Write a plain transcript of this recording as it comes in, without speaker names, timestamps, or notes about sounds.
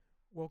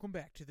Welcome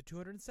back to the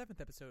 207th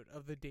episode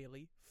of the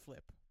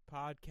DailyFlip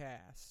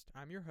podcast.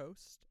 I'm your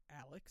host,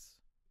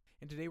 Alex,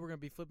 and today we're going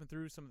to be flipping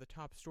through some of the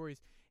top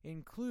stories,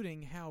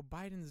 including how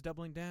Biden's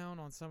doubling down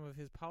on some of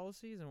his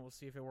policies, and we'll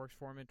see if it works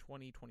for him in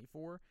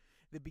 2024.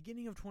 The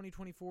beginning of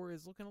 2024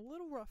 is looking a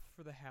little rough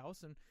for the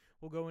House, and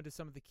we'll go into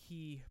some of the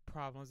key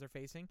problems they're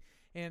facing,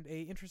 and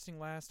an interesting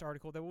last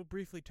article that we'll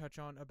briefly touch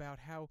on about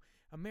how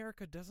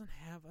America doesn't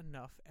have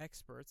enough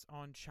experts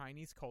on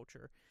Chinese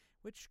culture,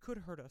 which could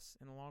hurt us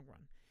in the long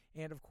run.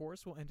 And of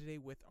course, we'll end today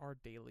with our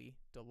daily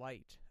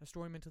delight, a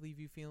story meant to leave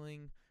you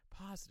feeling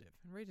positive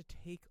and ready to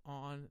take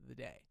on the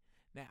day.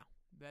 Now,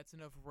 that's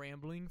enough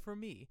rambling for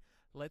me.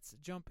 Let's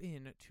jump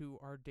into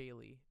our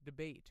daily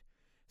debate.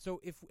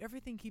 So if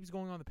everything keeps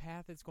going on the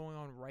path it's going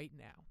on right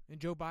now, and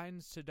Joe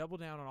Biden's to double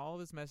down on all of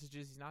his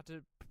messages, he's not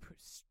to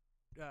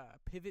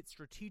pivot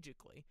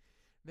strategically,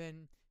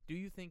 then do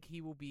you think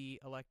he will be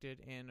elected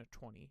in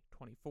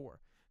 2024?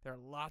 There are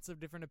lots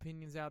of different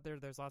opinions out there.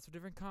 There's lots of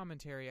different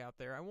commentary out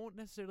there. I won't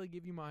necessarily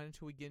give you mine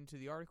until we get into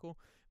the article,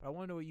 but I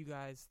want to know what you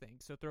guys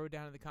think. So throw it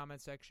down in the comment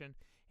section,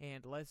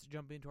 and let's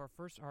jump into our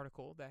first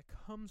article that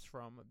comes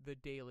from the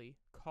Daily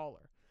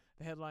Caller.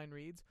 The headline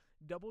reads,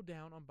 "Double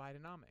Down on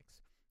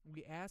Bidenomics.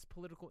 We asked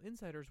political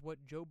insiders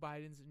what Joe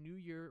Biden's New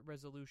Year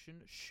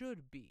resolution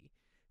should be."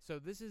 So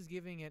this is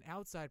giving an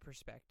outside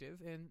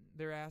perspective, and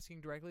they're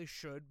asking directly,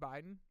 should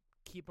Biden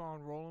keep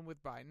on rolling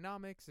with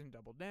Bidenomics and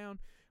double down,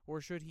 or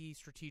should he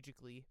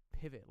strategically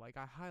pivot, like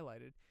I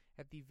highlighted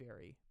at the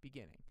very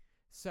beginning?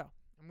 So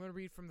I'm going to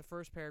read from the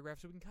first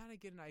paragraph so we can kind of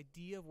get an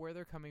idea of where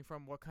they're coming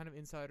from, what kind of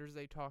insiders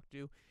they talk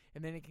to,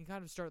 and then it can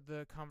kind of start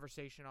the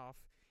conversation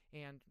off,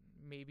 and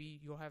maybe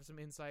you'll have some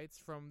insights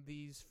from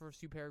these first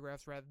few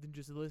paragraphs rather than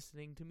just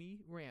listening to me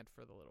rant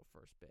for the little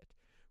first bit.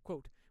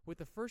 Quote,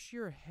 "With a fresh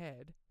year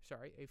ahead,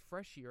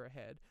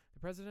 the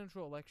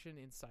presidential election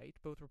in sight,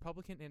 both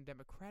Republican and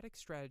Democratic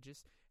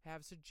strategists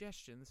have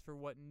suggestions for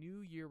what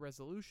New Year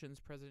resolutions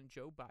President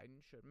Joe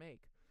Biden should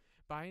make.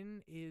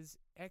 Biden is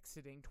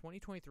exiting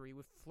 2023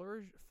 with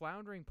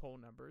floundering poll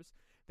numbers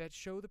that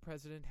show the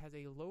president has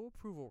a low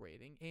approval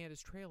rating and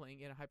is trailing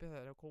in a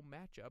hypothetical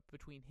matchup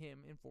between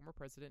him and former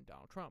President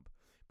Donald Trump,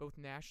 both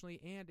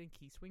nationally and in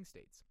key swing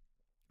states.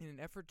 In an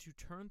effort to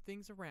turn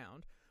things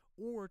around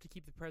or to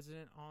keep the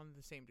president on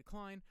the same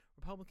decline,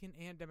 Republican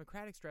and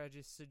Democratic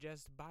strategists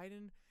suggest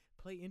Biden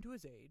play into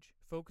his age,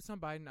 focus on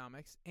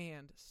Bidenomics,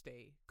 and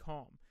stay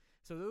calm."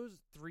 So those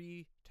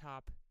three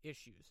top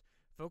issues.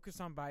 Focus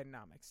on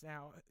Bidenomics.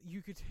 Now,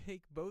 you could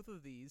take both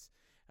of these,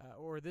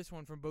 or this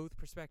one from both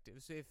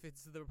perspectives. If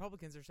it's the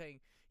Republicans are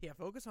saying, yeah,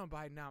 focus on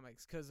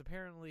Bidenomics, because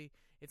apparently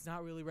it's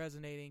not really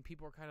resonating.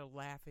 People are kind of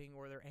laughing,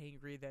 or they're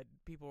angry that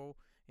people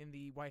in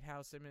the White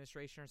House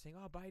administration are saying,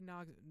 oh,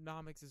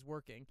 Bidenomics is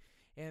working.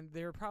 And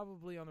they're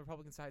probably on the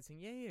Republican side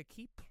saying, yeah,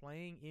 keep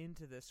playing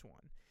into this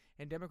one.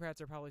 And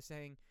Democrats are probably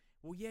saying,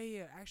 well,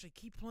 actually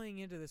keep playing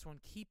into this one,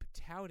 keep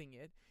touting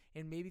it,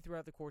 and maybe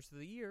throughout the course of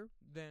the year,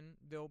 then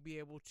they'll be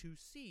able to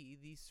see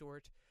these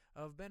sort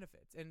of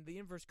benefits. And the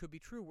inverse could be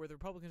true, where the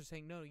Republicans are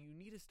saying, no, you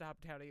need to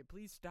stop touting it,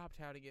 please stop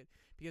touting it,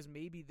 because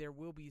maybe there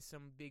will be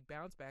some big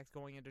bounce backs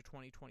going into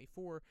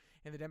 2024,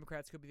 and the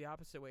Democrats could be the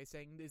opposite way,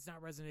 saying it's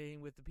not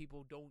resonating with the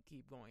people, don't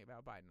keep going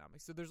about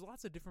Bidenomics. So there's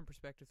lots of different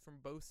perspectives from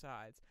both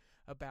sides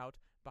about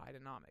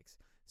Bidenomics.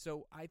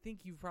 So I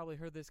think you've probably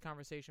heard this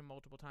conversation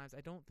multiple times.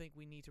 I don't think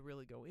we need to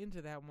really go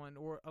into that one,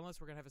 or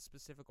unless we're going to have a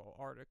specific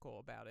article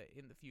about it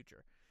in the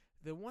future.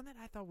 The one that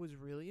I thought was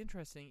really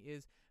interesting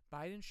is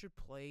Biden should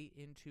play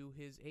into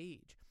his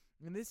age.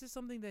 And this is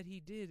something that he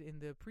did in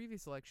the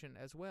previous election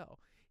as well.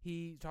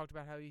 He talked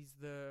about how he's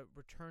the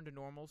return to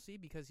normalcy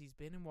because he's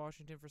been in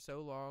Washington for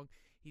so long.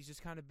 He's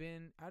just kind of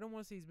been, I don't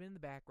want to say he's been in the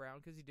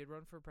background because he did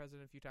run for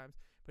president a few times,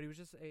 but he was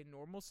just a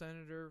normal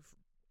senator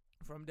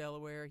from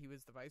Delaware. He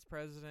was the vice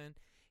president.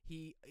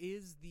 He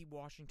is the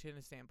Washington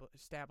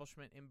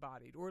establishment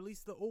embodied, or at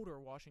least the older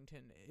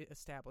Washington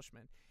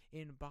establishment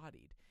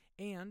embodied.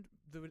 And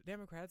the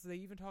Democrats, they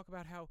even talk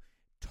about how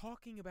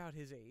talking about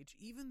his age,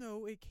 even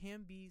though it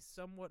can be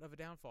somewhat of a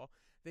downfall,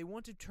 they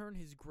want to turn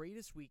his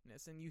greatest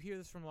weakness, and you hear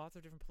this from lots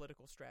of different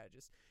political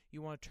strategists,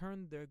 you want to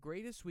turn the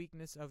greatest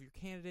weakness of your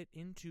candidate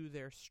into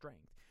their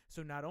strength.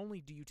 So not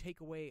only do you take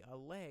away a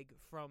leg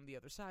from the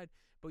other side,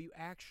 but you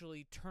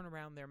actually turn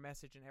around their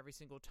message, and every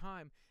single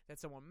time that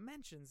someone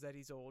mentions that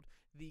he's old,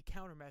 the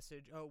counter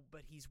message, oh,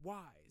 but he's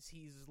wise,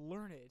 he's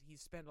learned,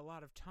 he's spent a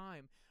lot of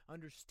time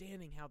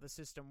understanding how the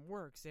system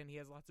works, and he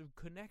has lots of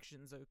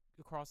connections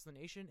across the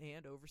nation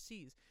and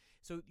overseas.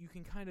 So you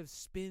can kind of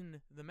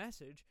spin the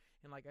message,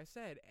 and like I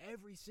said,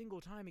 every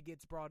single time it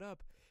gets brought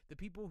up, the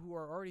people who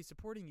are already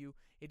supporting you,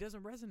 it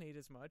doesn't resonate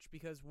as much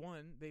because,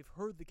 one, they've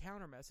heard the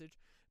counter message,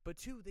 but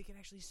two, they can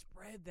actually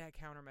spread that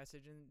counter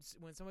message, and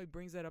when somebody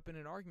brings that up in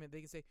an argument,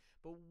 they can say,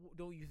 but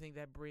don't you think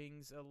that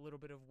brings a little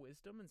bit of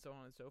wisdom, and so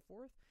on and so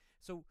forth?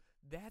 So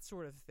that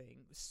sort of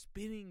thing,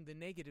 spinning the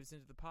negatives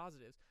into the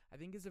positives, I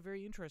think is a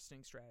very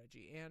interesting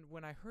strategy. And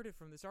when I heard it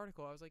from this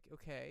article, I was like,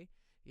 okay,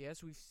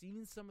 Yes, we've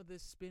seen some of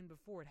this spin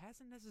before. It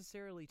hasn't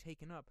necessarily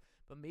taken up,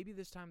 but maybe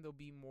this time they'll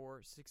be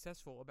more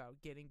successful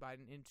about getting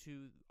Biden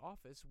into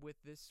office with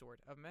this sort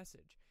of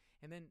message.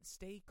 And then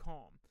stay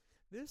calm.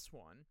 This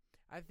one,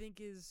 I think,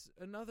 is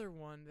another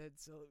one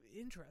that's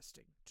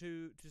interesting,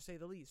 to say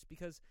the least,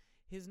 because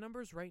his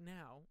numbers right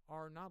now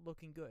are not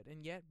looking good,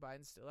 and yet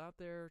Biden's still out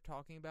there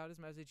talking about his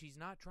message. He's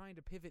not trying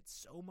to pivot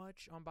so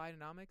much on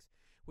Bidenomics,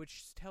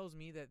 which tells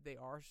me that they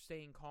are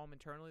staying calm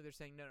internally. They're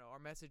saying, no, our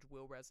message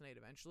will resonate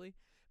eventually.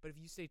 But if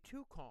you stay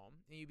too calm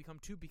and you become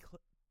too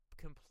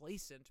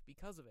complacent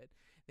because of it,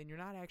 then you're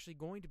not actually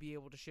going to be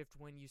able to shift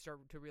when you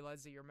start to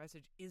realize that your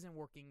message isn't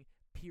working,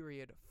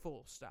 period,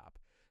 full stop.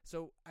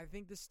 So I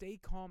think the stay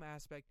calm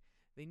aspect,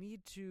 they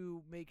need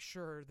to make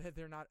sure that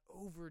they're not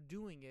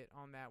overdoing it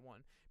on that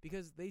one,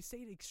 because they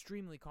stayed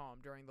extremely calm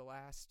during the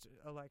last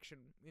election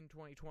in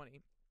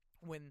 2020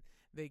 when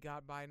they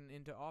got Biden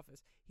into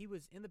office. He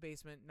was in the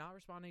basement, not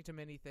responding to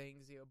many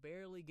things,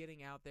 barely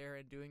getting out there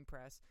and doing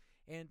press,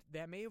 and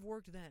that may have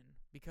worked then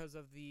because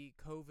of the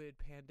COVID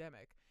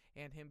pandemic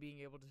and him being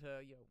able to,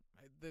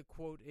 the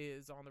quote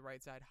is on the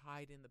right side,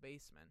 hide in the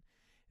basement.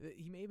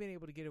 He may have been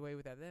able to get away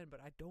with that then, but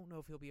I don't know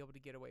if he'll be able to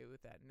get away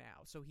with that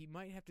now. So he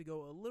might have to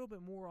go a little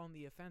bit more on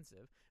the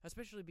offensive,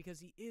 especially because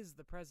he is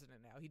the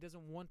president now. He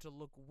doesn't want to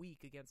look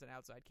weak against an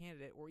outside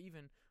candidate, or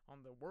even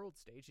on the world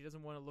stage. He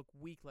doesn't want to look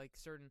weak like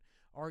certain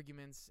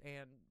arguments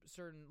and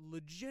certain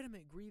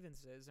legitimate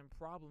grievances and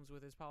problems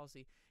with his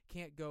policy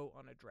can't go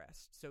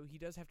unaddressed. So he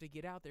does have to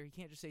get out there. He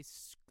can't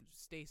just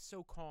stay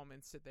so calm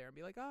and sit there and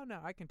be like, oh, no,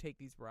 I can take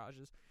these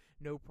barrages.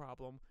 No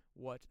problem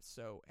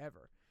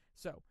whatsoever.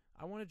 So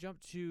I want to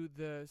jump to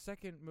the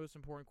second most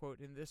important quote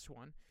in this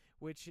one,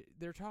 which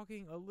they're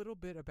talking a little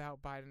bit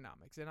about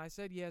Bidenomics. And I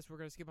said, yes, we're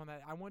going to skip on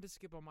that. I wanted to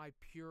skip on my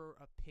pure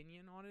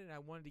opinion on it, and I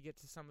wanted to get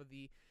to some of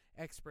the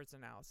experts'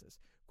 analysis.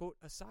 Quote,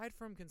 aside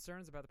from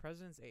concerns about the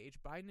president's age,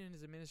 Biden and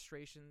his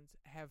administrations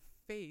have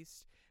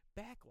faced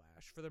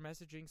backlash for their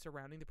messaging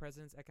surrounding the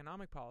president's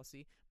economic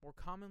policy, more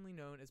commonly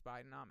known as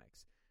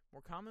Bidenomics.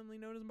 More commonly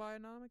known as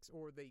Bidenomics,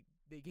 or they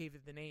gave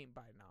it the name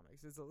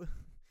Bidenomics. It's a little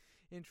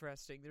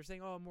interesting. They're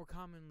saying, more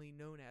commonly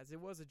known as.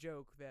 It was a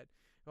joke that,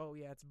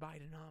 it's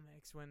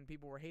Bidenomics when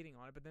people were hating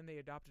on it, but then they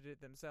adopted it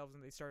themselves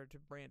and they started to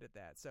brand it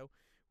that. So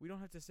we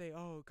don't have to say,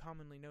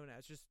 commonly known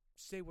as. Just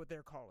say what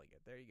they're calling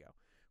it. There you go.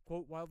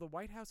 Quote, while the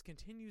White House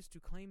continues to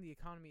claim the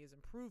economy is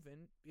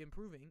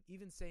improving,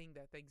 even saying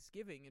that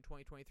Thanksgiving in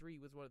 2023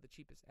 was one of the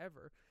cheapest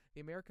ever,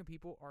 the American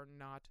people are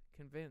not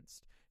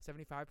convinced.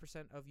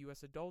 75% of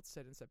U.S. adults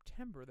said in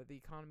September that the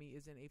economy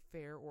is in a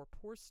fair or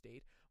poor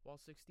state, while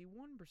 61%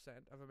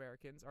 of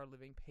Americans are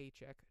living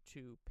paycheck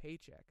to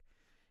paycheck.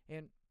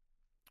 And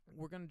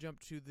we're going to jump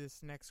to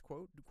this next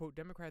quote. Quote,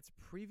 Democrats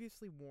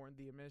previously warned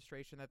the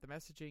administration that the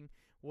messaging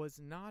was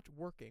not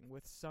working,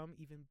 with some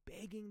even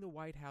begging the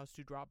White House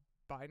to drop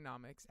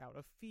Bidenomics out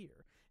of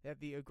fear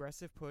that the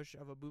aggressive push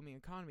of a booming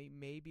economy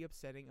may be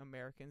upsetting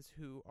Americans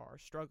who are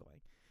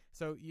struggling.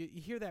 So you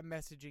hear that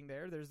messaging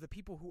there. There's the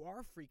people who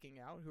are freaking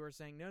out, who are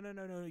saying, no,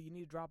 you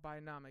need to drop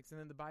Bidenomics. And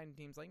then the Biden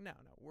team's like, no,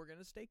 we're going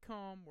to stay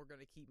calm. We're going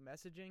to keep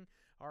messaging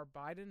our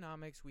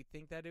Bidenomics. We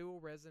think that it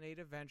will resonate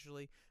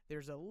eventually.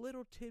 There's a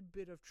little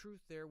tidbit of truth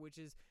there, which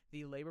is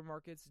the labor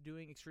market's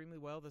doing extremely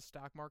well. The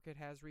stock market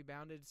has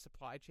rebounded.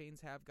 Supply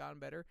chains have gotten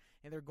better.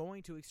 And they're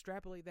going to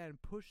extrapolate that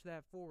and push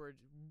that forward,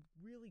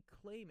 really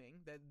claiming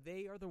that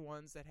they are the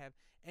ones that have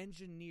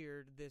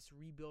engineered this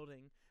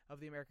rebuilding of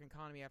the American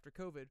economy after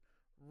COVID,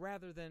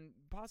 rather than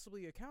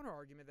possibly a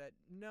counter-argument that,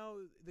 no,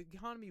 the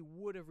economy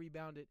would have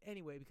rebounded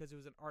anyway because it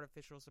was an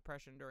artificial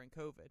suppression during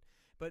COVID.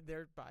 But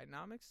their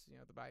Bidenomics,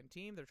 the Biden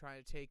team, they're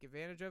trying to take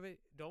advantage of it.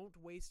 Don't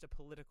waste a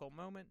political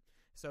moment.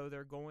 So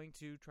they're going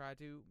to try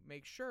to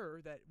make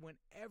sure that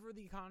whenever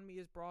the economy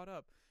is brought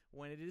up,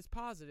 when it is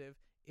positive,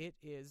 it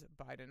is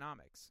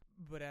Bidenomics.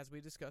 But as we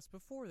discussed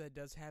before, that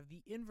does have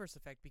the inverse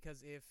effect,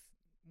 because if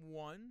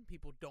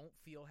people don't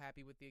feel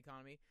happy with the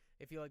economy,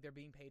 they feel like they're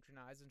being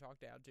patronized and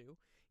talked down to.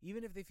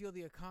 Even if they feel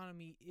the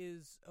economy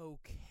is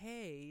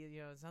okay,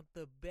 it's not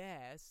the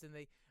best, and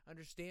they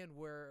understand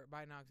where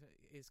Bidenomics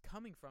is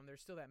coming from,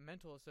 there's still that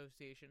mental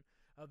association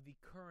of the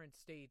current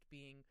state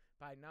being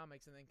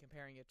Bidenomics and then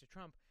comparing it to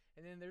Trump.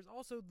 And then there's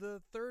also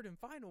the third and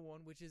final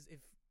one, which is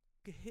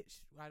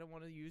I don't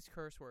want to use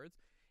curse words,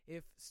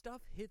 if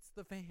stuff hits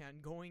the fan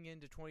going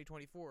into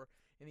 2024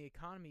 and the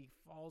economy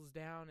falls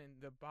down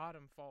and the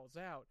bottom falls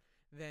out,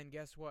 then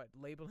guess what?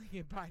 Labeling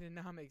it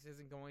Bidenomics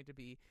isn't going to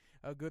be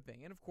a good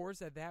thing. And of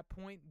course, at that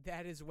point,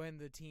 that is when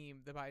the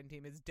Biden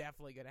team is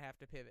definitely going to have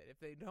to pivot. If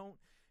they don't,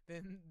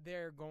 then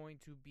they're going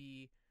to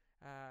be,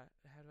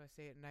 how do I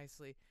say it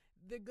nicely?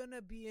 They're going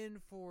to be in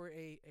for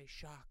a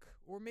shock,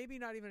 or maybe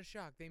not even a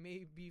shock. They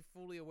may be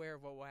fully aware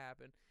of what will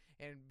happen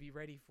and be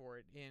ready for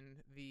it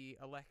in the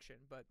election.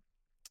 But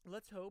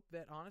let's hope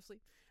that, honestly,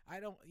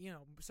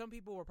 some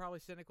people were probably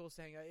cynical,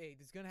 saying, hey,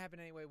 it's going to happen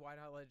anyway, why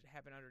not let it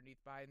happen underneath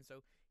Biden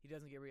so he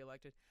doesn't get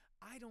reelected?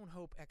 I don't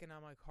hope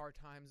economic hard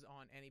times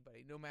on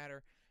anybody, no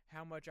matter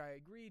how much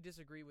I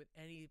disagree with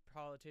any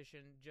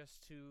politician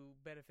just to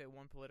benefit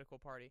one political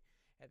party.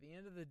 at the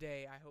end of the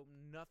day, I hope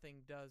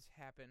nothing does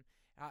happen.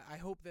 I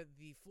hope that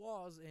the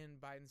flaws in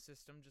Biden's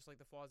system, just like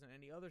the flaws in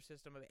any other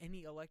system of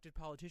any elected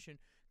politician,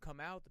 come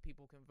out, the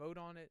people can vote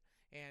on it,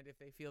 and if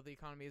they feel the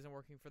economy isn't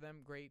working for them,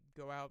 great,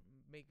 go out,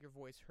 make your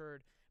voice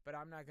heard. But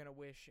I'm not going to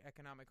wish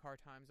economic hard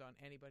times on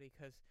anybody,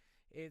 because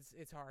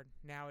it's hard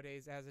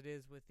nowadays as it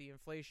is with the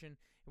inflation,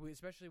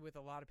 especially with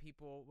a lot of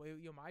people,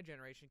 my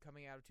generation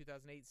coming out of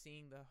 2008,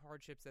 seeing the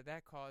hardships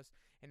that caused,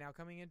 and now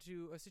coming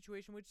into a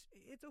situation which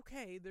it's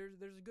okay.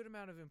 There's a good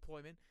amount of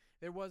employment.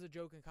 There was a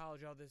joke in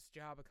college, this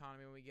job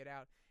economy when we get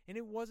out, and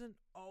it wasn't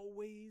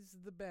always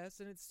the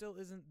best, and it still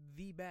isn't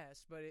the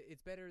best, but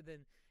it's better than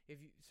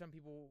some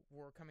people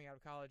were coming out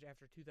of college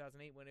after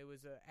 2008 when it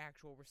was an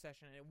actual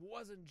recession. And it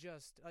wasn't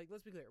just,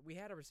 let's be clear, we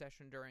had a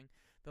recession during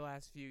the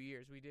last few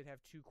years. We did have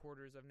 2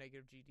 quarters of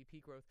negative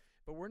GDP growth,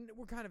 but we're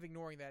kind of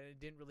ignoring that, and it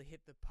didn't really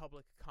hit the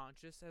public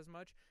conscious as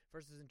much,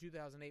 versus in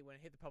 2008 when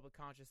it hit the public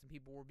conscious and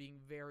people were being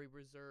very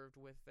reserved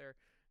with their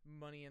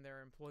money and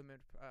their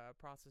employment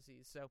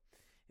processes. So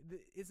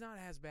it's not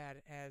as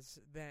bad as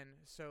then.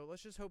 So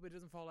let's just hope it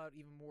doesn't fall out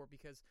even more,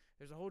 because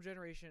there's a whole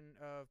generation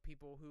of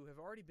people who have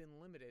already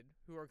been limited,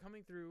 who are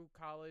coming through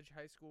college,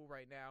 high school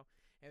right now,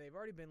 and they've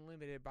already been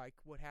limited by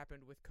what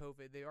happened with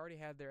COVID. They already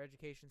had their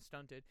education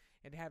stunted,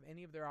 and to have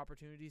any of their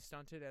opportunities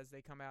stunted as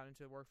they come out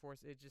into the workforce,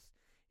 it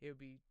would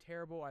be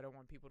terrible. I don't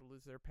want people to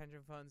lose their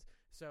pension funds.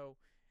 So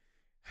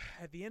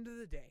at the end of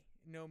the day,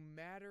 no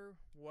matter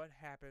what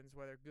happens,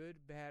 whether good,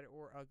 bad,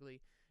 or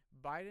ugly,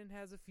 Biden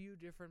has a few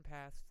different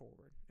paths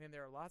forward, and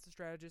there are lots of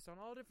strategists on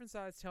all different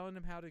sides telling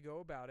him how to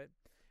go about it.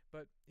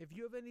 But if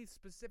you have any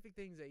specific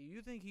things that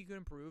you think he could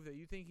improve, that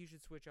you think he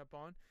should switch up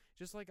on,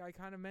 just like I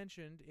kind of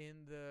mentioned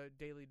in the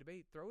daily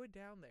debate, throw it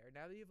down there.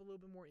 Now that you have a little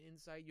bit more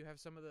insight, you have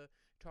some of the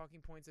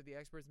talking points of the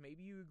experts.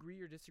 Maybe you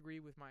agree or disagree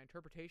with my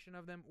interpretation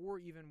of them, or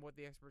even what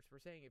the experts were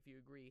saying, if you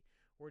agree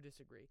or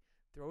disagree.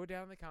 Throw it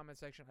down in the comment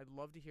section. I'd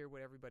love to hear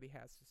what everybody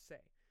has to say.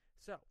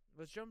 So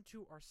let's jump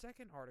to our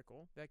second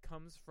article that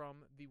comes from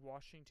the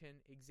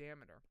Washington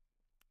Examiner.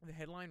 The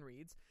headline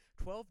reads,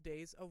 12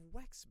 Days of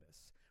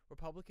Wexmas.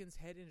 Republicans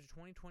head into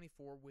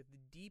 2024 with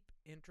deep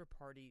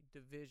intra-party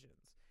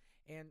divisions.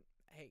 And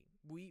hey,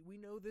 we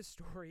know this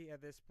story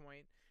at this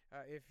point.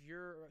 If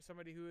you're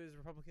somebody who is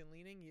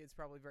Republican-leaning, it's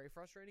probably very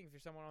frustrating. If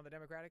you're someone on the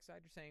Democratic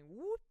side, you're saying,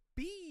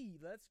 whoopee,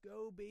 let's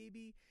go,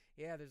 baby.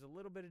 Yeah, there's a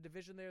little bit of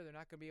division there. They're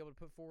not going to be able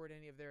to put forward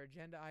any of their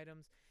agenda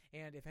items.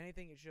 And if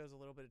anything, it shows a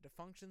little bit of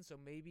dysfunction. So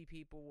maybe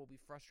people will be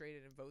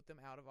frustrated and vote them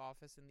out of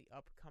office in the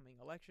upcoming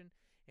election.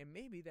 And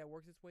maybe that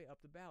works its way up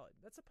the ballot.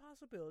 That's a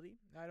possibility.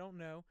 I don't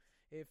know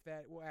if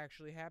that will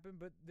actually happen,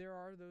 but there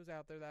are those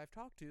out there that I've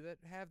talked to that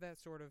have that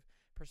sort of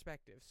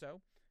perspective.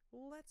 So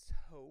let's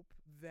hope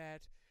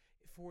that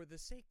for the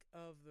sake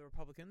of the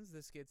Republicans,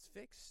 this gets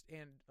fixed.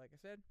 And like I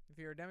said, if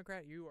you're a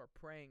Democrat, you are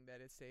praying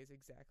that it stays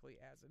exactly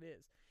as it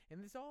is.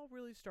 And this all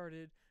really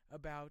started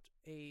about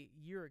a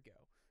year ago.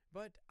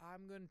 But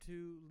I'm going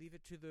to leave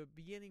it to the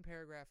beginning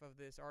paragraph of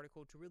this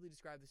article to really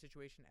describe the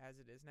situation as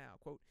it is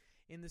now. Quote,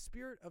 in the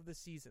spirit of the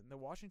season, the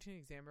Washington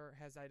Examiner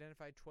has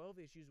identified 12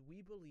 issues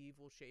we believe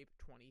will shape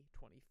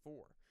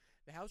 2024.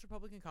 The House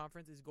Republican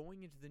Conference is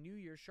going into the new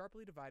year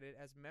sharply divided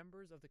as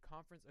members of the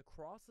conference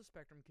across the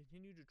spectrum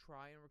continue to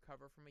try and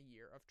recover from a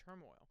year of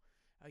turmoil.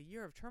 A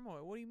year of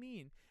turmoil? What do you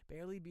mean?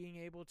 Barely being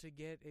able to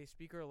get a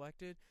speaker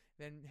elected,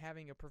 then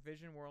having a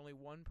provision where only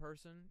one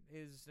person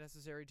is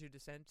necessary to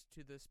dissent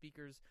to the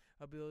speaker's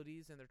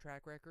abilities and their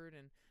track record,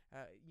 and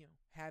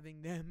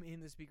having them in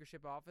the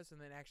speakership office, and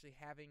then actually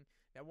having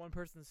that one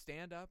person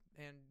stand up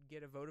and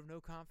get a vote of no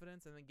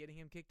confidence, and then getting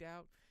him kicked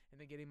out, and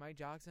then getting Mike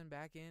Johnson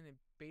back in, and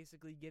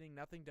basically getting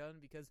nothing done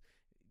because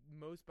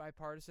most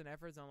bipartisan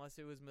efforts, unless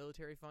it was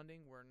military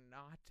funding, were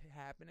not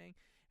happening.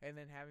 And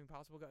then having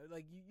possible,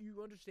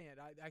 you understand,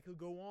 I could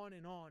go on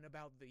and on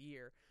about the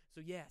year.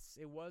 So yes,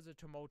 it was a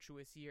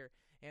tumultuous year.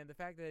 And the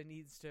fact that it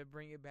needs to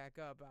bring it back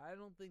up, I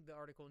don't think the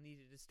article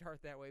needed to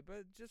start that way.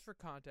 But just for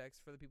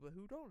context, for the people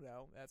who don't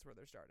know, that's where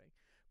they're starting.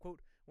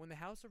 Quote, when the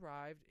House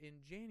arrived in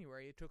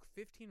January, it took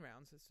 15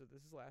 rounds. So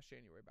this is last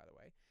January, by the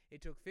way.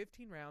 It took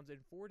 15 rounds in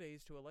 4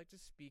 days to elect a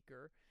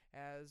speaker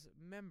as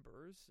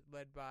members,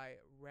 led by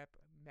Rep.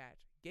 Matt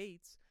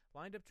Gaetz,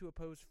 lined up to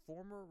oppose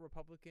former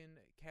Republican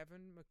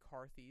Kevin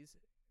McCarthy's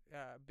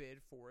bid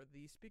for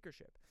the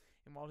speakership.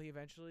 And while he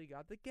eventually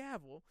got the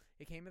gavel,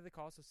 it came at the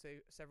cost of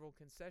several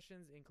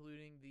concessions,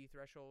 including the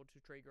threshold to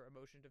trigger a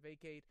motion to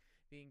vacate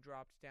being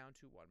dropped down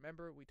to one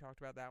member. We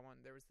talked about that one.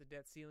 There was the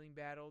debt ceiling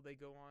battle they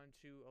go on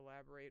to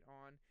elaborate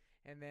on.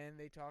 And then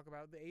they talk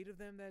about the 8 of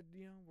them that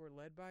were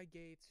led by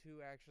Gaetz,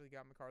 who actually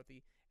got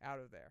McCarthy out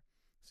of there.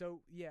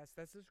 So, yes,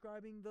 that's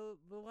describing the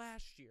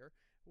last year.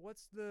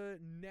 What's the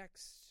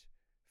next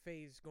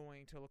phase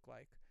going to look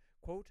like?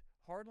 Quote,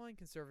 hardline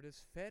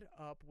conservatives fed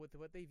up with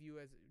what they view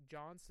as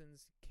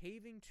Johnson's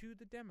caving to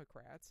the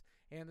Democrats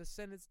and the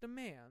Senate's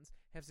demands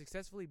have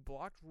successfully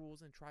blocked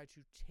rules and tried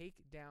to take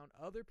down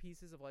other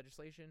pieces of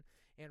legislation,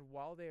 and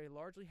while they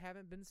largely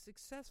haven't been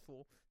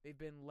successful, they've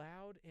been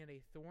loud and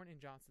a thorn in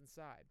Johnson's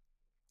side.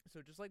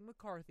 So just like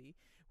McCarthy,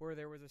 where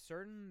there was a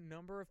certain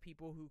number of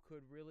people who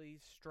could really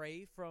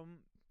stray from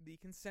the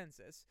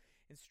consensus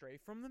and stray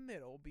from the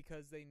middle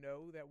because they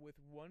know that with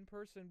one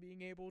person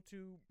being able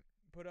to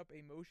put up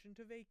a motion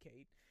to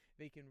vacate,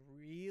 they can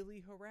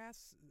really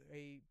harass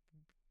a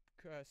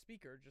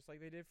speaker just like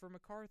they did for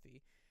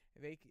McCarthy.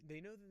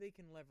 They know that they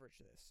can leverage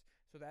this.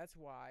 So that's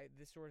why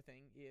this sort of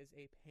thing is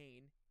a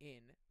pain in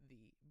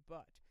the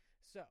butt.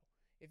 So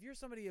if you're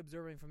somebody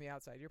observing from the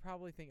outside, you're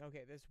probably thinking,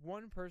 okay, this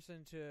one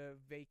person to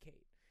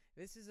vacate.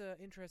 This is an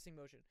interesting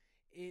motion.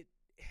 Is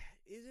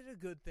it a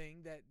good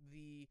thing that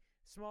the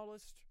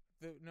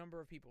number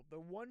of people, the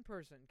one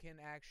person can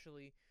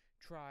actually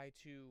try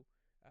to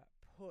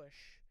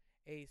push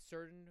a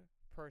certain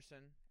person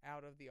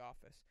out of the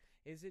office?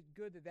 Is it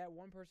good that that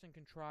one person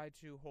can try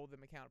to hold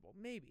them accountable?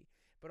 Maybe.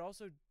 But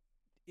also,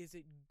 is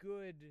it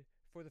good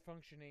for the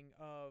functioning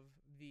of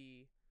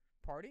the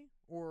party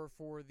or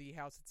for the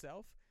House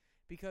itself?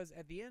 Because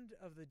at the end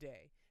of the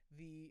day,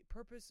 the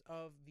purpose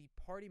of the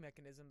party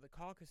mechanism, the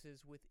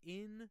caucuses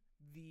within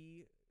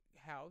the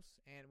House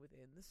and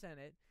within the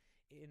Senate,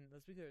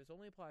 let's be clear, this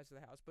only applies to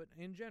the House, but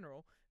in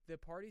general, the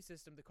party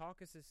system, the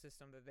caucuses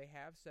system that they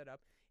have set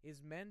up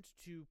is meant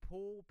to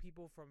pull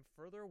people from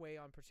further away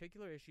on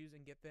particular issues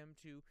and get them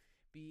to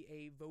be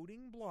a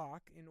voting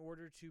bloc in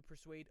order to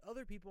persuade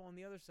other people on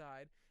the other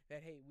side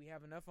that, hey, we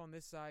have enough on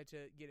this side to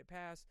get it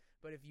passed,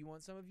 but if you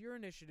want some of your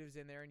initiatives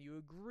in there and you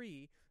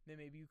agree, then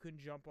maybe you can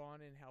jump on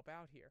and help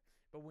out here.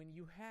 But when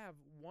you have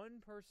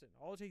one person,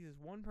 all it takes is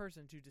one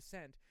person to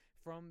dissent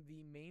from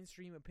the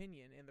mainstream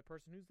opinion, and the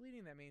person who's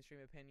leading that mainstream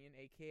opinion,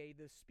 aka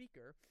the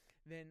speaker,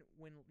 then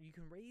when you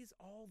can raise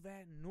all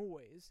that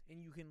noise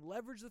and you can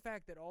leverage the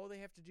fact that all they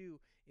have to do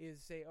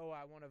is say, oh,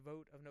 I want a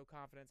vote of no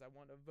confidence, I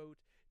want a vote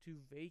to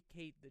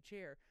vacate the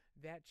chair,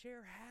 that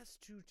chair has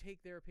to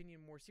take their opinion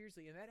more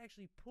seriously, and that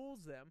actually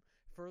pulls them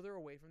further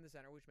away from the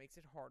center, which makes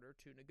it harder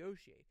to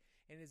negotiate.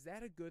 And is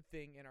that a good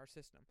thing in our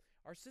system?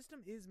 Our system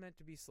is meant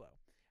to be slow.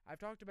 I've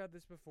talked about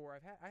this before.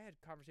 I had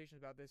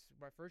conversations about this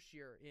my first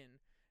year in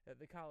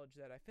the college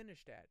that I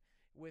finished at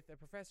with a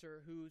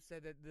professor who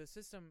said that the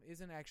system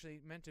isn't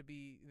actually meant to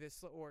be this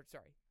slow,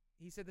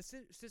 he said the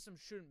system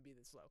shouldn't be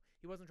this slow.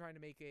 He wasn't trying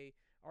to make a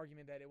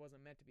argument that it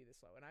wasn't meant to be this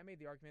slow. And I made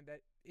the argument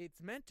that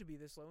it's meant to be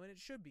this slow, and it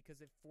should,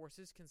 because it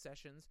forces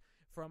concessions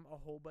from a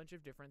whole bunch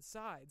of different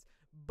sides.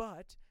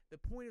 But the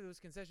point of those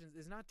concessions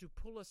is not to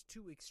pull us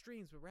to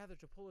extremes, but rather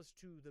to pull us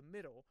to the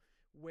middle,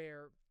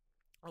 where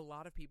a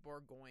lot of people are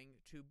going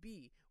to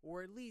be,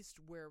 or at least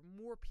where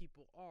more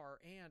people are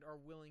and are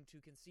willing to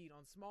concede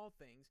on small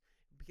things.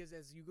 Because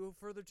as you go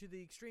further to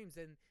the extremes,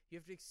 then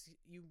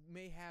you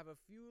may have a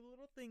few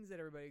little things that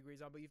everybody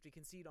agrees on, but you have to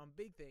concede on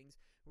big things,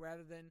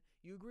 rather than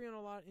you agree on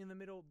a lot in the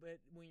middle, but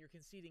when you're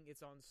conceding,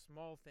 it's on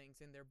small things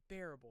and they're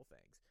bearable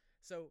things.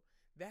 So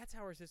that's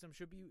how our system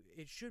should be.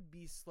 It should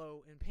be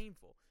slow and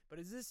painful. But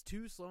is this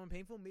too slow and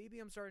painful? Maybe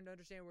I'm starting to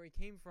understand where he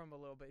came from a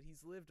little bit.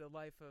 He's lived a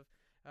life of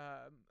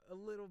a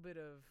little bit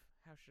of,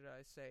 how should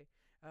I say,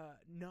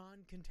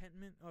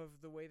 non-contentment of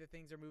the way that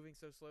things are moving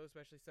so slow,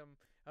 especially some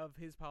of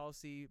his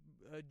policy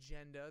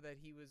agenda that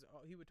he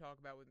would talk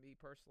about with me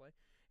personally.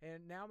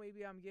 And now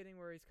maybe I'm getting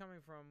where he's coming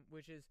from,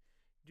 which is,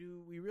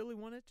 do we really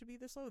want it to be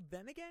this slow?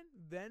 Then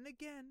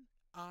again,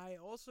 I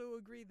also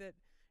agree that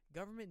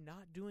government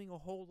not doing a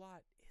whole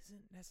lot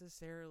isn't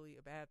necessarily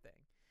a bad thing.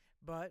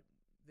 But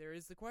there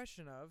is the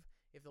question of,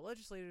 if the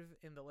legislative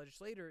and the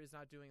legislator is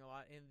not doing a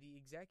lot, and the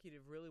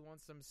executive really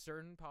wants some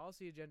certain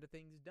policy agenda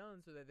things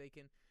done so that they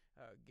can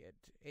get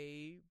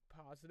a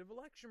positive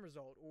election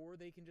result, or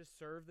they can just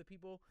serve the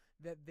people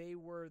that they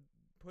were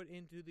put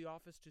into the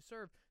office to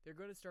serve, they're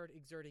going to start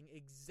exerting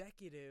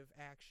executive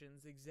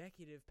actions,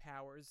 executive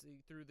powers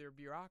through their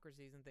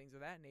bureaucracies and things of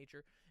that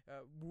nature,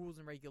 rules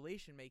and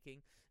regulation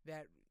making,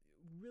 that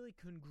really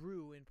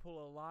congruent and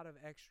pull a lot of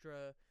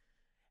extra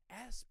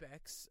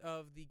aspects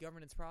of the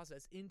governance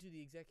process into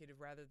the executive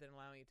rather than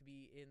allowing it to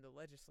be in the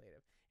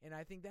legislative. And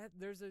I think that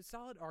there's a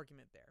solid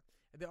argument there.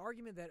 The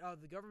argument that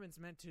the government's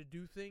meant to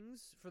do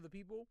things for the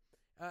people,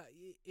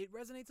 it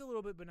resonates a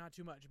little bit, but not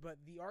too much. But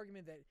the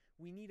argument that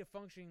we need a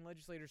functioning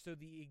legislator so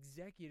the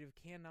executive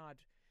cannot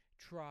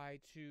try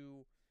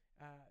to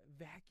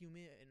vacuum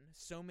in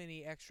so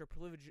many extra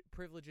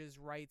privileges,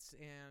 rights,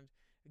 and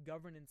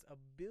governance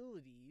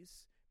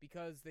abilities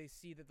because they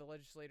see that the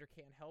legislator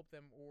can't help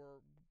them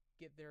or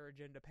get their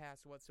agenda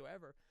passed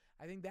whatsoever.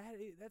 I think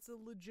that's a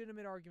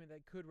legitimate argument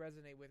that could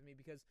resonate with me,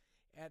 because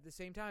at the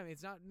same time,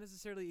 it's not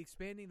necessarily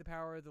expanding the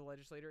power of the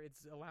legislator.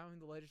 It's allowing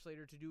the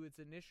legislator to do its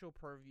initial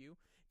purview,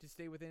 to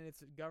stay within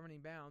its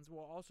governing bounds,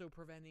 while also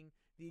preventing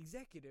the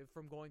executive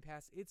from going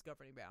past its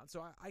governing bounds.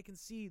 So I can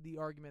see the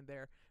argument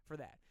there for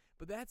that.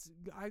 But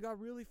I got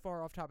really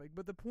far off topic.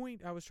 But the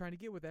point I was trying to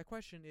get with that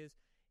question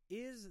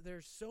is there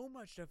so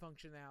much to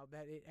function now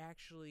that it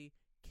actually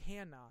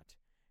cannot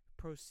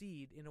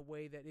proceed in a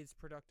way that is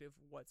productive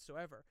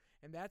whatsoever?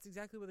 And that's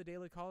exactly what the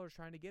Daily Caller is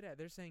trying to get at.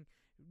 They're saying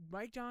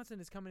Mike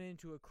Johnson is coming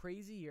into a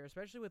crazy year,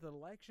 especially with an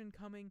election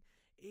coming.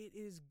 It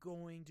is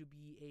going to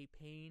be a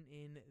pain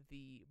in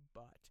the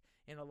butt.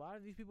 And a lot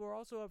of these people are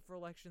also up for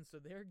election, so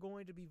they're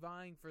going to be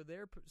vying for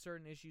their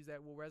certain issues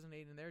that will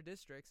resonate in their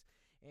districts.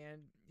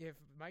 And if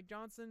Mike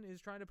Johnson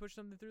is trying to push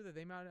something through that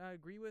they might not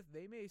agree with,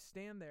 they may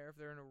stand there if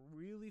they're in a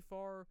really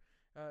far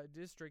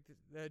district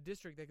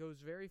that goes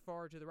very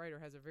far to the right or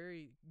has a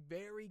very,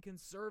 very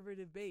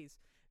conservative base.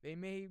 They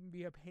may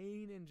be a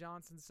pain in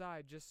Johnson's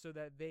side just so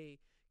that they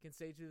can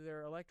say to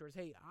their electors,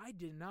 hey, I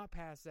did not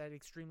pass that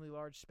extremely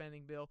large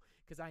spending bill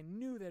because I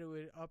knew that it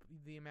would up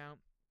the amount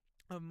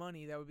of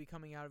money that would be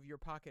coming out of your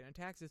pocket in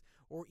taxes,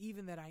 or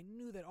even that I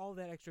knew that all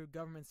that extra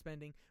government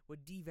spending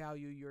would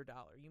devalue your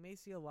dollar. You may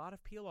see a lot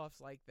of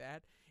peel-offs like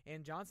that,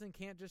 and Johnson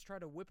can't just try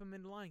to whip them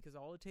into line because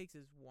all it takes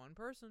is one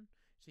person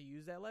to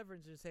use that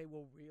leverage and say,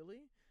 well,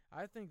 really?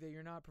 I think that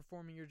you're not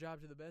performing your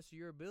job to the best of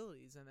your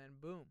abilities, and then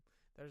boom,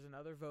 there's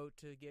another vote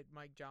to get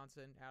Mike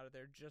Johnson out of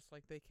there, just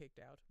like they kicked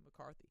out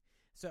McCarthy.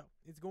 So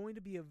it's going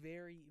to be a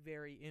very,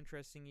 very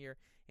interesting year,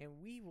 and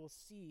we will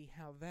see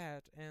how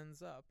that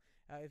ends up.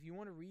 If you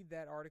want to read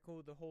that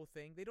article, the whole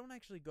thing, they don't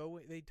actually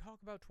they talk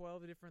about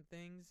 12 different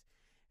things,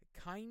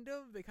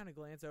 they kind of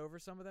glance over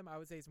some of them. I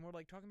would say it's more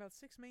like talking about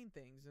 6 main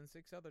things and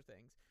 6 other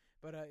things,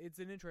 but it's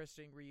an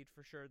interesting read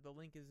for sure. The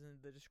link is in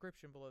the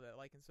description below that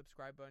like and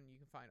subscribe button. You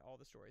can find all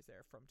the stories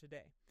there from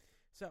today.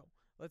 So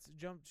let's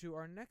jump to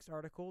our next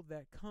article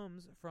that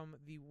comes from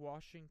the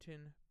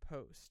Washington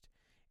Post,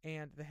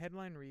 and the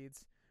headline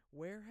reads,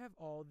 "Where have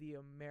all the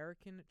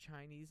American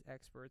Chinese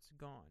experts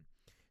gone?"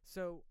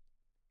 So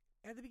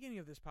at the beginning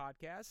of this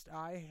podcast,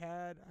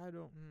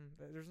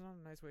 there's not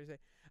a nice way to say,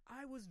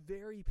 I was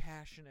very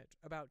passionate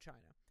about China,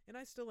 and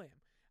I still am.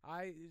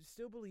 I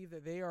still believe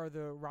that they are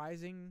the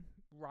rising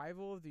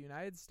rival of the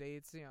United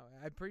States.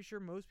 I'm pretty sure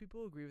most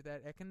people agree with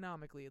that,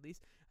 economically at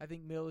least. I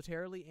think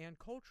militarily and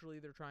culturally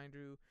they're trying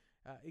to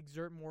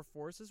exert more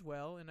force as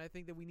well, and I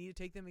think that we need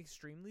to take them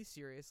extremely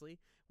seriously.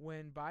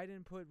 When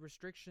Biden put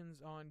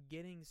restrictions on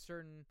getting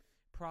certain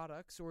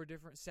products or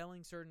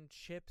selling certain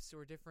chips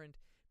or different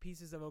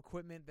pieces of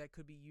equipment that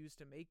could be used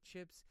to make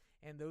chips,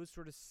 and those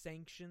sort of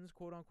sanctions,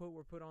 quote unquote,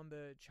 were put on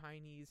the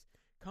Chinese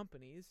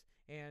companies,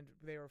 and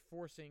they are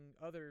forcing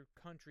other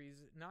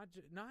countries,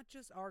 not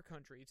just our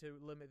country, to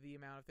limit the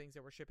amount of things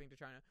that we're shipping to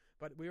China,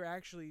 but we are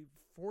actually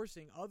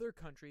forcing other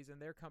countries and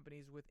their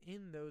companies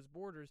within those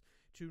borders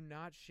to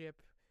not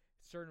ship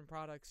certain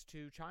products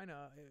to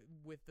China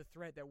with the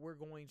threat that we're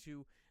going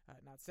to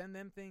not send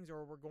them things,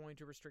 or we're going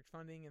to restrict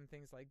funding and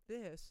things like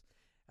this.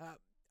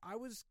 I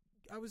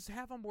was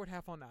half on board,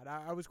 half on not.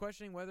 I was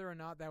questioning whether or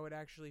not that would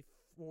actually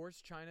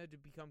force China to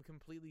become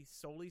completely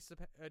solely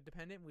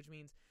dependent, which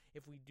means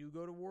if we do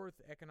go to war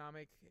with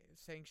economic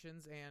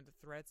sanctions and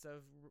threats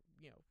of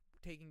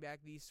taking back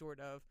these sort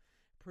of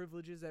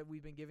privileges that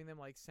we've been giving them,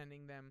 like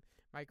sending them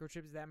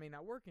microchips, that may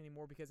not work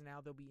anymore because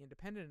now they'll be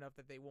independent enough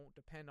that they won't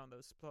depend on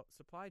those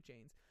supply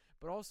chains.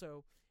 But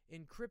also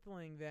in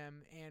crippling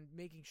them and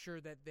making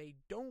sure that they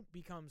don't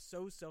become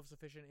so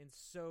self-sufficient and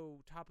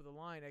so top of the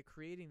line at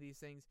creating these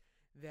things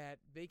that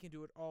they can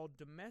do it all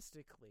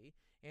domestically,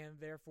 and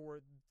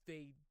therefore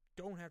they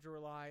don't have to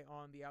rely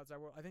on the outside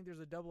world. I think there's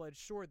a double-edged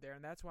sword there,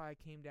 and that's why I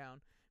came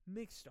down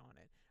mixed on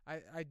it.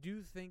 I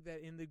do think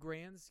that in the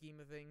grand scheme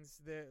of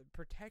things, the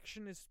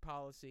protectionist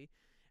policy,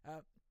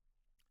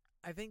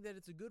 I think that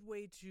it's a good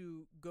way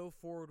to go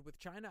forward with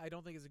China. I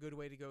don't think it's a good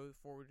way to go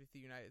forward with the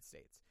United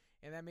States,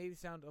 and that may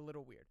sound a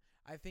little weird.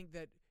 I think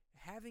that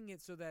having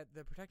it so that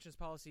the protectionist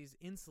policies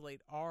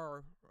insulate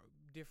our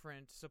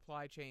different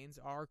supply chains,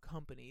 our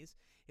companies,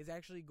 is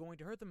actually going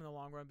to hurt them in the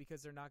long run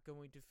because they're not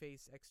going to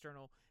face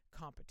external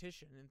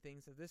competition and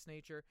things of this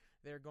nature.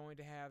 They're going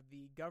to have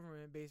the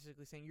government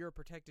basically saying you're a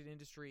protected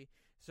industry,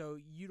 so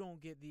you don't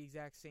get the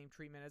exact same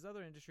treatment as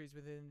other industries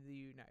within the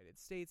United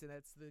States, and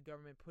that's the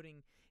government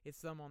putting its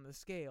thumb on the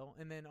scale.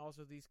 And then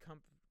also these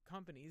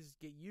companies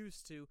get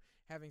used to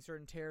having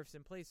certain tariffs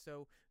in place,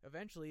 so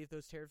eventually if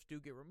those tariffs do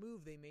get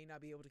removed, they may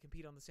not be able to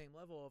compete on the same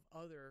level of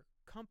other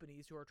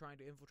companies who are trying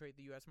to infiltrate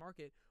the U.S.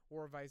 market,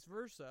 or vice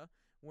versa.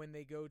 When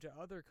they go to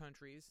other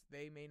countries,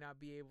 they may not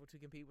be able to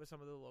compete with some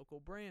of the local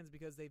brands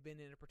because they've been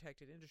in a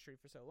protected industry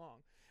for so long.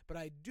 But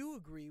I do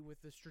agree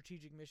with the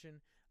strategic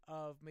mission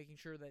of making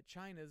sure that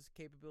China's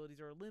capabilities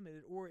are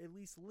limited, or at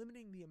least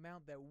limiting the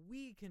amount that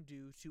we can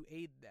do to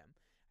aid them.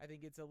 I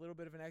think it's a little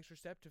bit of an extra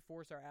step to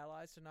force our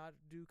allies to not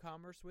do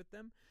commerce with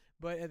them.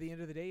 But at the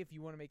end of the day, if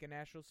you want to make a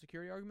national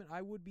security argument,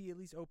 I would be at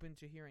least open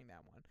to hearing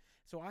that one.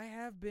 So I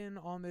have been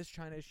on this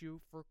China issue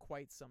for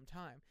quite some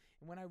time.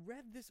 And when I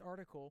read this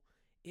article,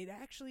 it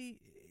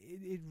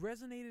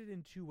resonated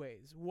in 2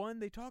 ways. One,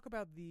 they talk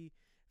about the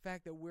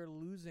fact that we're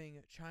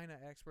losing China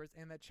experts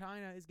and that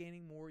China is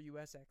gaining more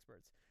U.S.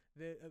 experts.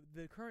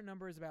 The current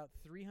number is about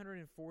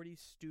 340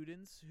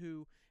 students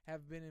who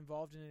have been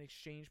involved in an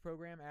exchange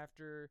program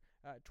after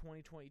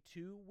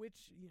 2022,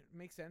 which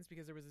makes sense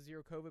because there was a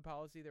zero COVID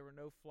policy. There were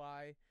no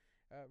fly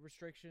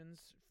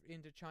restrictions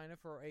into China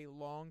for a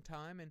long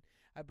time, and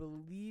I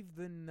believe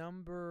the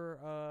number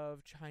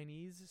of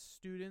Chinese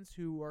students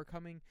who are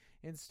coming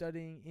and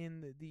studying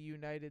in the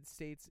United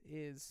States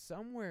is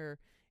somewhere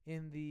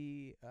in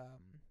the,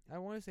 I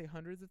want to say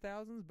hundreds of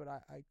thousands, but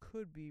I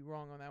could be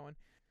wrong on that one.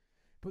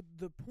 But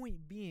the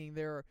point being,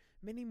 there are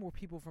many more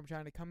people from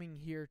China coming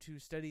here to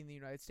study in the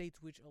United States,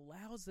 which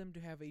allows them to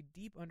have a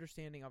deep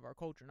understanding of our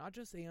culture, not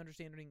just a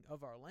understanding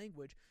of our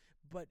language,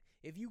 but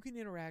if you can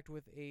interact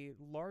with a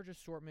large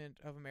assortment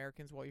of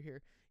Americans while you're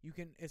here, you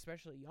can,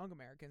 especially young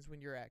Americans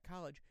when you're at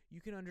college,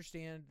 you can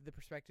understand the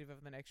perspective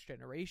of the next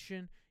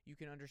generation, you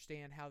can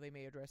understand how they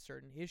may address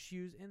certain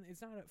issues, and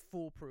it's not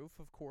foolproof,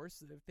 of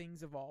course,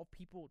 things evolve,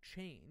 people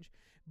change,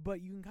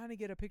 but you can kind of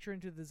get a picture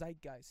into the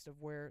zeitgeist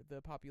of where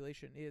the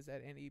population is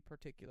at any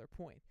particular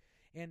point.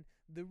 And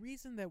the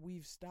reason that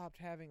we've stopped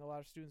having a lot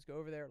of students go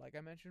over there, like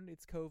I mentioned,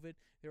 it's COVID.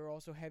 There are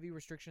also heavy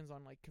restrictions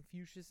on like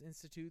Confucius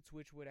Institutes,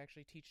 which would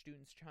actually teach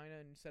students China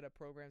and set up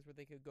programs where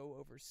they could go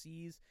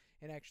overseas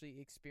and actually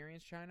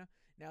experience China.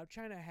 Now,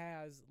 China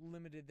has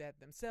limited that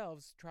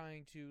themselves,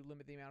 trying to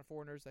limit the amount of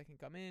foreigners that can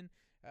come in,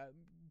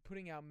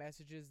 putting out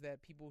messages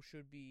that people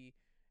should be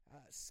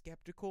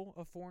skeptical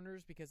of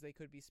foreigners because they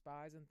could be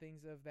spies and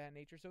things of that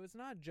nature. So it's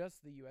not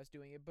just the U.S.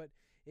 doing it, but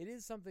it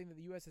is something that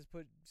the U.S. has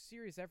put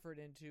serious effort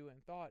into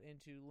and thought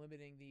into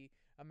limiting the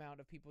amount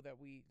of people that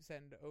we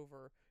send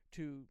over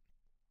to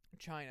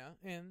China.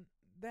 And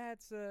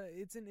that's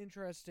it's an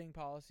interesting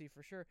policy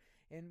for sure.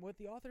 And what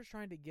the author's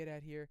trying to get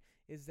at here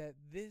is that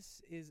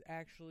this is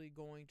actually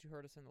going to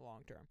hurt us in the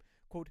long term.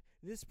 Quote,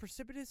 this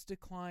precipitous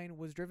decline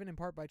was driven in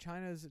part by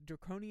China's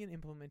draconian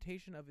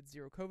implementation of its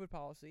zero-COVID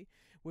policy,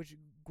 which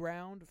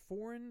ground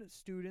foreign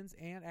students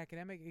and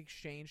academic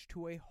exchange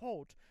to a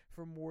halt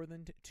for more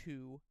than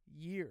 2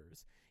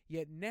 years.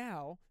 Yet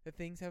now that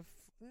things have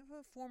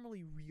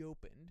formally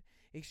reopened,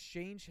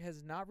 exchange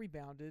has not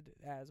rebounded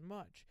as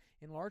much,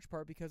 in large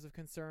part because of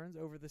concerns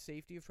over the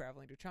safety of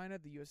traveling to China.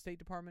 The U.S. State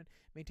Department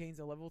maintains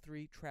a Level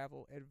 3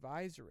 travel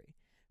advisory.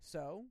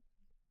 So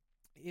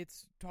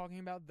it's talking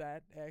about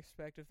that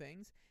aspect of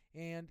things,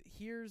 and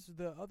here's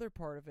the other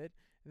part of it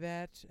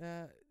that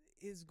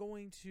is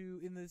going to,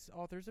 in this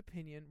author's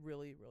opinion,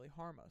 really, really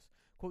harm us.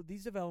 Quote,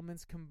 these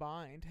developments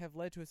combined have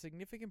led to a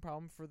significant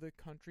problem for the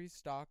country's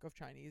stock of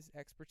Chinese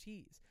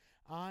expertise.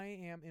 I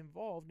am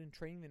involved in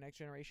training the next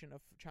generation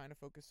of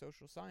China-focused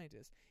social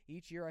scientists.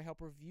 Each year I help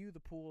review the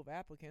pool of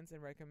applicants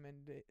and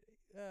recommend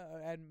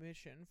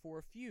admission for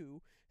a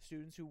few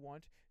students who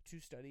want to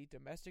study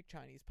domestic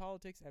Chinese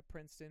politics at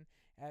Princeton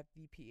at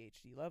the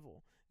PhD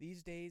level.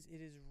 These days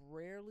it is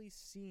rarely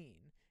seen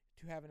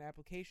to have an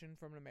application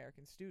from an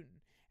American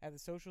student. At the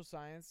social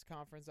science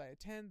conference I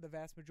attend, the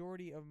vast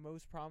majority of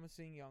most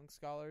promising young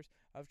scholars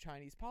of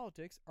Chinese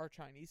politics are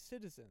Chinese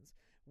citizens,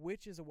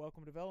 which is a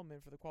welcome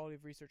development for the quality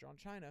of research on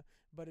China,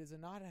 but is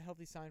not a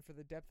healthy sign for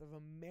the depth of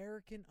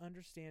American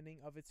understanding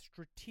of its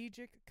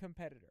strategic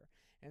competitor.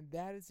 And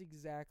that is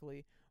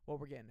exactly what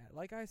we're getting at.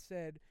 Like I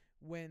said,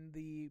 when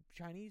the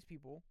Chinese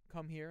people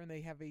come here and they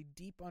have a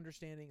deep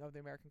understanding of the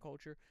American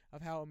culture,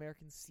 of how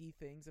Americans see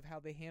things, of how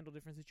they handle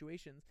different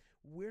situations,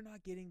 we're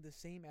not getting the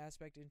same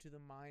aspect into the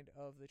mind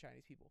of the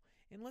Chinese people.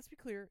 And let's be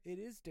clear, it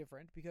is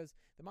different because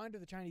the mind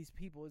of the Chinese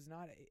people is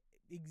not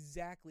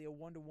exactly a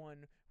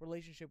one-to-one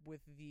relationship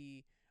with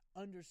the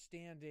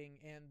understanding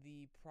and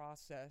the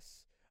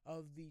process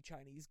of the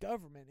Chinese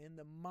government and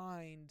the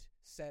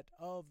mindset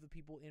of the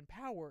people in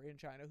power in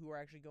China who are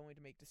actually going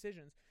to make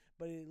decisions,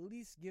 but it at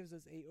least gives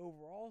us a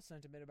overall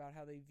sentiment about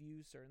how they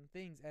view certain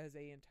things as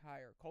a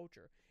entire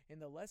culture. And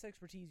the less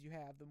expertise you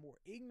have, the more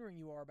ignorant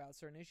you are about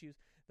certain issues,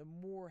 the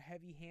more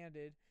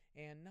heavy-handed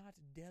and not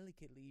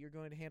delicately you're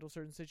going to handle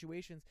certain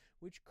situations,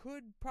 which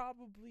could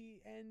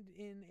probably end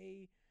in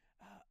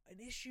an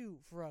issue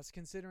for us,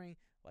 considering,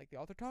 like the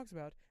author talks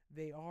about,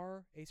 they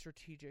are a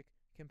strategic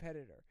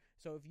competitor.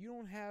 So if you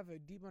don't have a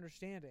deep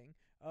understanding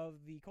of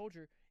the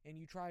culture and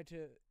you try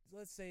to,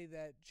 let's say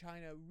that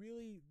China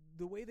really,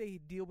 the way they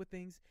deal with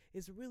things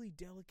is a really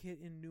delicate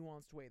and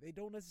nuanced way. They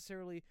don't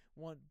necessarily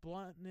want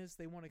bluntness.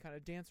 They want to kind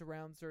of dance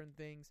around certain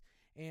things,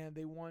 and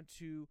they want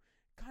to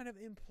kind of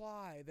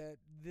imply that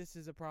this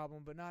is a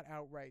problem but not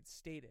outright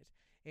state it.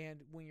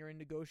 And when you're in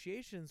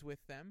negotiations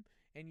with them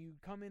and you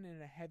come in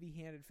a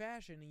heavy-handed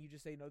fashion and you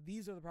just say, no,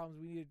 these are the problems,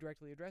 we need to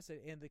directly address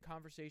it, and the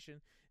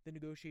conversation, the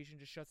negotiation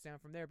just shuts down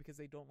from there because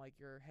they don't like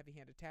your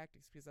heavy-handed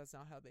tactics because that's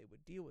not how they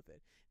would deal with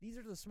it. These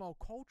are the small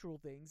cultural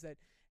things that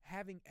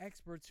having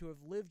experts who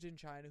have lived in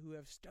China, who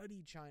have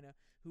studied China,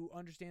 who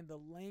understand the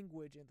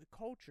language and the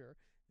culture,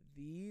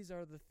 these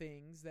are the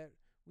things that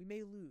we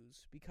may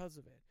lose because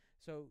of it.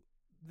 So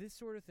this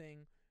sort of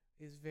thing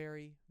is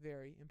very,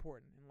 very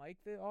important. And like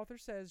the author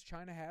says,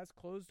 China has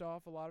closed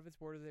off a lot of its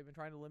borders. They've been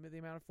trying to limit the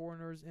amount of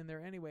foreigners in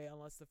there anyway,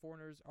 unless the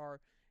foreigners are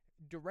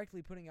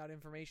directly putting out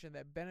information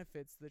that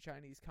benefits the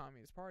Chinese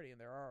Communist Party.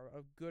 And there are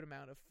a good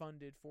amount of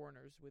funded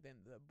foreigners within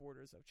the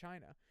borders of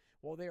China.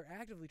 While they're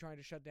actively trying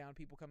to shut down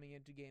people coming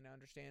in to gain an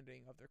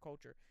understanding of their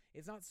culture,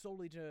 it's not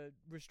solely to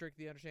restrict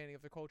the understanding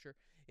of their culture.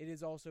 It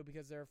is also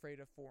because they're afraid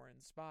of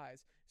foreign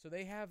spies. So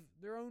they have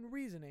their own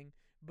reasoning,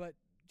 but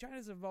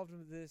China's involved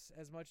in this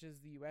as much as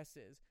the U.S.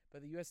 is,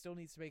 but the U.S. still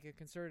needs to make a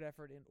concerted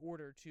effort in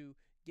order to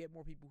get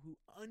more people who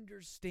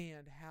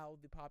understand how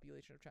the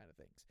population of China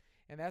thinks.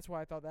 And that's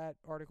why I thought that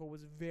article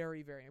was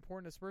very, very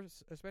important,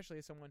 especially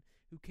as someone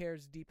who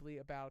cares deeply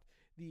about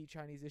the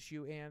Chinese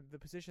issue and the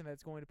position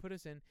that's going to put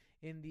us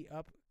in the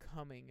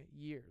upcoming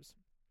years.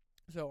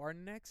 So our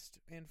next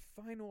and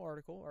final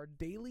article, our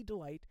Daily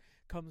Delight,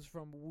 comes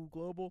from Woo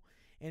Global,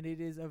 and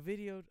it is a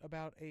video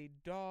about a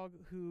dog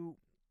who,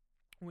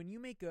 when you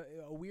make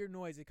a weird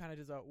noise, it kind of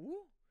does a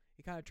woo.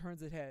 It kind of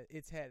turns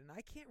its head, and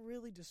I can't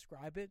really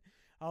describe it.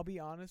 I'll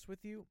be honest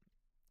with you.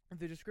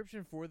 The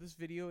description for this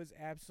video is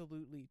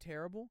absolutely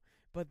terrible,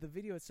 but the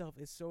video itself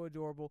is so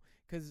adorable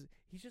because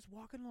he's just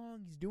walking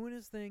along, he's doing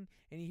his thing,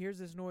 and he hears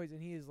this noise,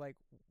 and he is like,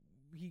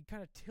 he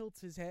kind of tilts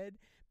his head,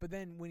 but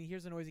then when he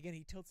hears the noise again,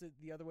 he tilts it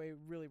the other way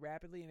really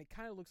rapidly, and it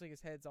kind of looks like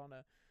his head's on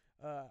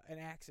an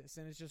axis,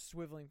 and it's just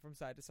swiveling from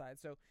side to side.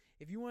 So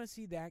if you want to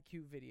see that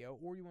cute video,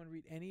 or you want to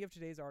read any of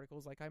today's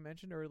articles, like I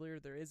mentioned earlier,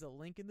 there is a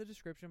link in the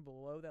description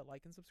below that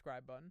like and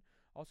subscribe button.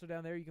 Also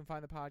down there, you can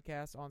find the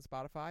podcast on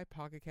Spotify,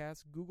 Pocket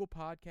Casts, Google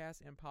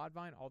Podcasts, and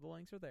Podvine. All the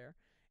links are there.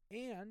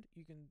 And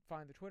you can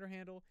find the Twitter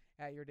handle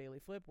at Your Daily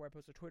Flip, where I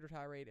post a Twitter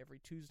tirade every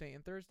Tuesday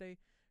and Thursday.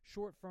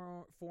 Short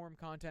form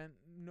content,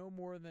 no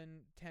more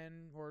than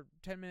 10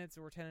 minutes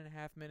or 10 and a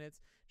half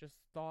minutes, just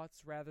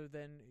thoughts rather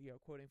than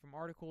quoting from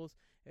articles.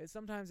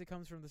 Sometimes it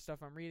comes from the stuff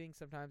I'm reading.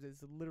 Sometimes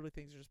it's literally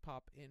things that just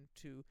pop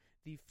into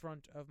the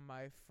front of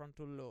my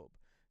frontal lobe.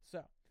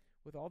 So,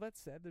 with all that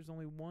said, there's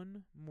only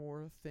one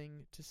more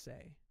thing to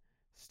say.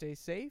 Stay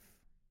safe,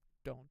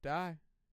 don't die.